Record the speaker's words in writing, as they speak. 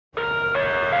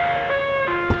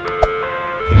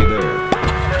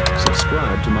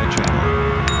subscribe to my channel.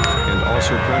 And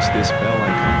also press this bell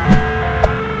icon.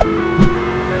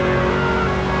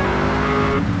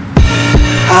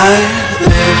 I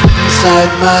live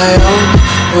inside my own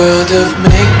world of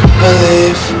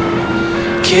make-believe.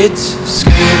 Kids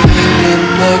screaming in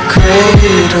the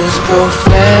cradles,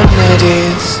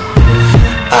 profanities.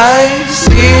 I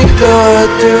see the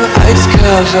world through ice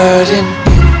covered in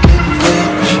ink and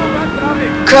bleach.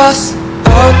 Cross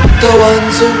out the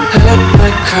ones who heard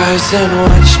my cries and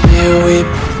watched me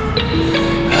weep.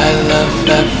 I love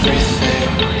everything.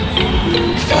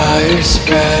 Fire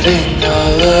spreading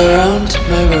all around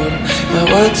my room. My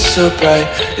world's so bright,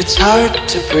 it's hard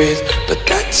to breathe, but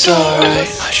that's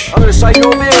alright. I'm gonna say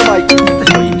you're there, mate. What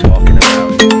the hell are you talking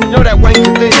about? You know that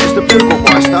wanker Diaz, the bugle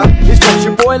meister? He's got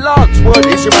your boy Lance. Word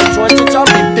is you ain't trying to jump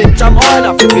him. Didn't jump high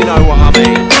enough, if you know what I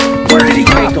mean. Where did he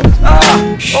take him?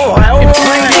 Alright. In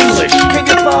plain English. Keep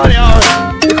your party on.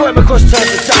 You got him across town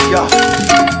to Junkyard.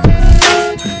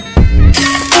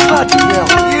 Bloody hell,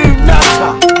 you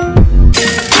nutter!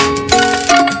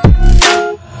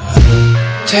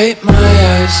 Take my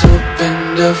eyes open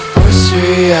to force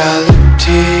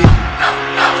reality.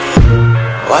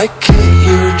 Why can't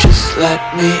you just let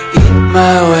me eat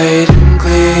my weight in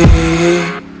glee?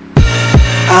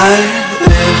 I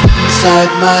live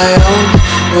inside my own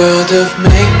world of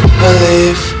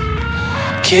make-believe.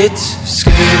 Kids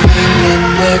screaming in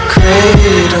their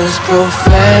cradles,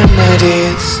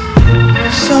 profanities.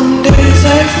 Some days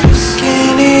I feel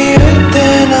skinnier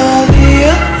than all the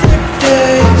other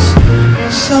days.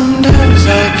 Sometimes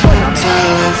I can't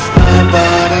tell if my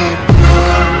body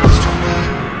belongs to me.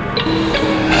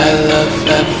 I love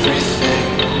everything.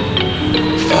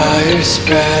 Fire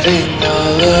spreading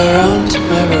all around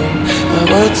my room. My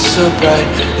world's so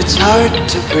bright, it's hard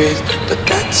to breathe, but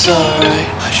that's alright.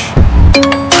 Hush.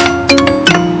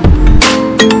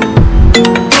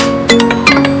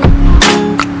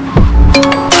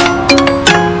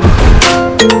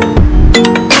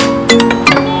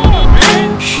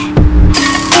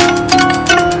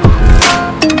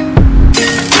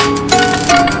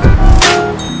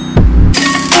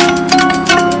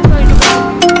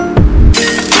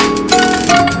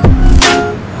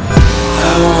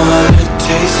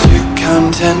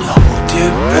 And hold your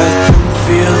breath and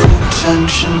feel the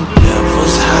tension.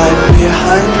 Devils hide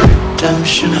behind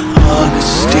redemption.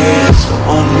 Honesty is a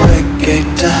one-way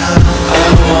gate to hell. I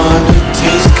wanna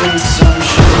taste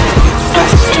consumption. Get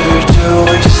faster to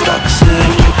waste oxygen.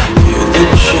 Hear the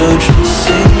children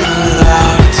sing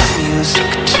aloud. It's music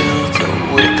till the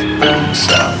wick burns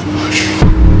out.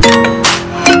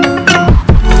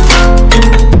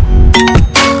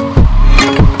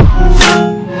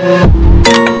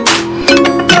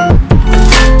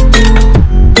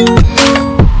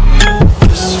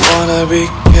 Be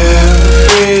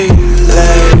carefree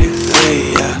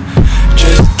lately, yeah.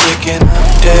 Just picking up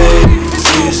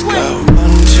daisies. Got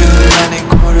one too many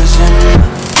quarters in my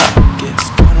pockets.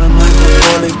 Counting like the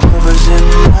 40 clovers in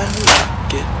my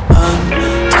locket.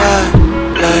 Untied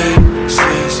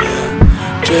laces, yeah.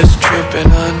 Just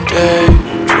tripping on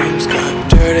daydreams. Got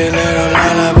dirty little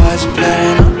lullabies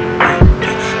playing on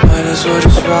repeat. Might as well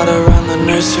just ride around the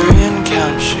nursery and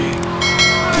count sheep.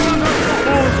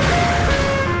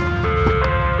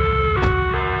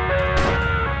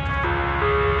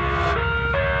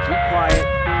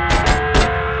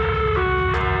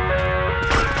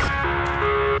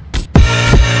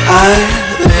 I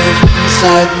live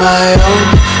inside my own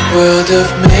world of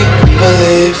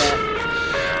make-believe.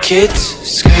 Kids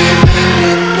screaming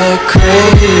in their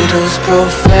cradles,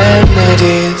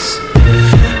 profanities.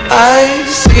 I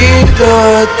see the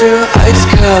world through ice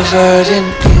covered in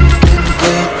ink and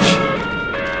bleach.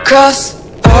 Cross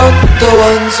out the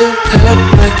ones who heard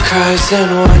my cries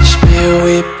and watched me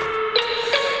weep.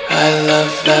 I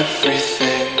love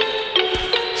everything.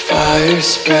 Fire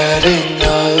spreading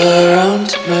all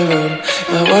around my room.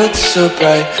 My world's so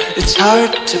bright, it's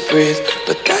hard to breathe,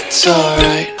 but that's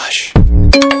alright. Hush.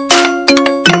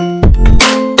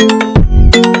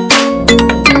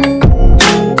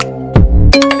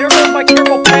 There goes my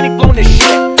careful panic blown to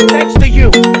shit. Thanks to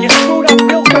you. You screwed up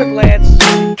real good, Lance.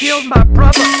 Killed my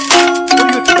brother.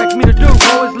 What do you expect me to do,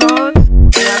 mow his lawns?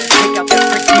 We have to take out that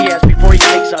prick Diaz before he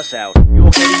takes us out. You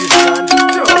okay to use the gun?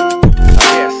 Sure.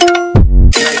 Yes.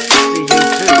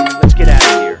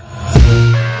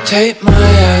 Take my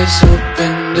eyes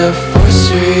open to force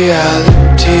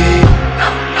reality.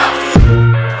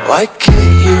 Why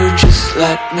can't you just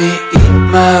let me eat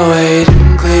my weight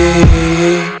in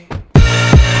glee?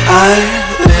 I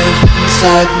live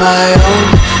inside my own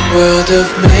world of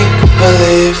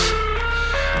make-believe.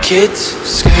 Kids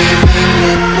screaming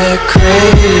in their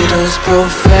cradles,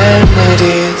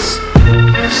 profanities.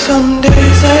 Some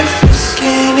days I feel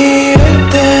skinnier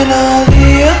than all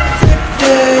the other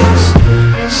days.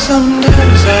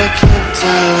 Sometimes I can't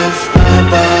tell if my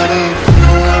body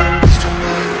belongs to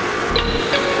me.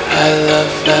 I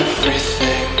love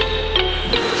everything.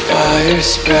 Fire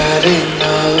spreading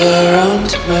all around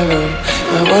my room.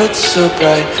 My world's so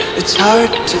bright, it's hard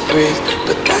to breathe,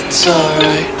 but that's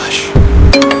alright. Hush.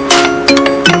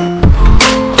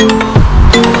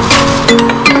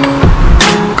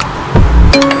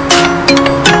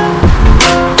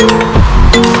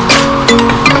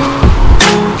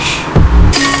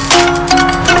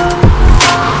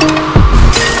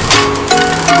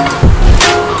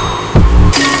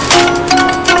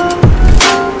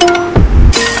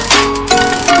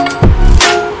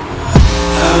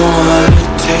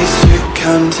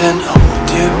 Content, hold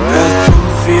your breath and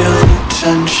feel the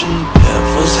tension.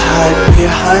 Devils hide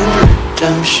behind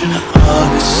redemption.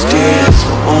 Honesty is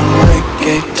a one-way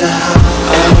gate to hell.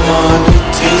 I wanna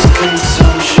taste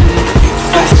consumption. Eat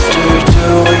faster to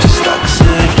waste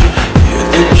oxygen. Hear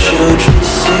the children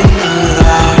sing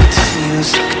aloud. It's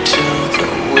music till the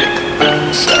wick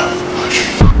burns out.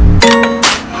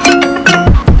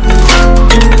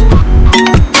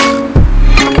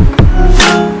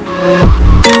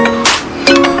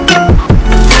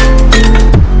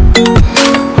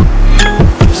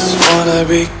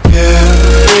 Be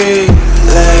carefree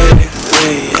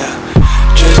lately, yeah.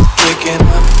 Just picking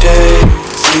up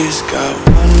daisies. Got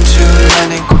one too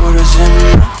many quarters in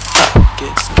my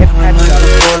pockets. Counting like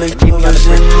the bullet clovers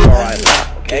in my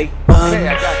pocket.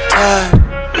 Untied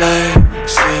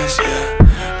laces,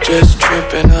 yeah. Just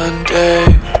tripping on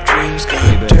daydreams.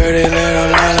 Got dirty little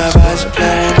lullabies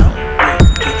playing on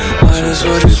repeat. Might as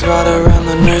well just ride around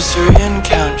the nursery and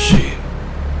count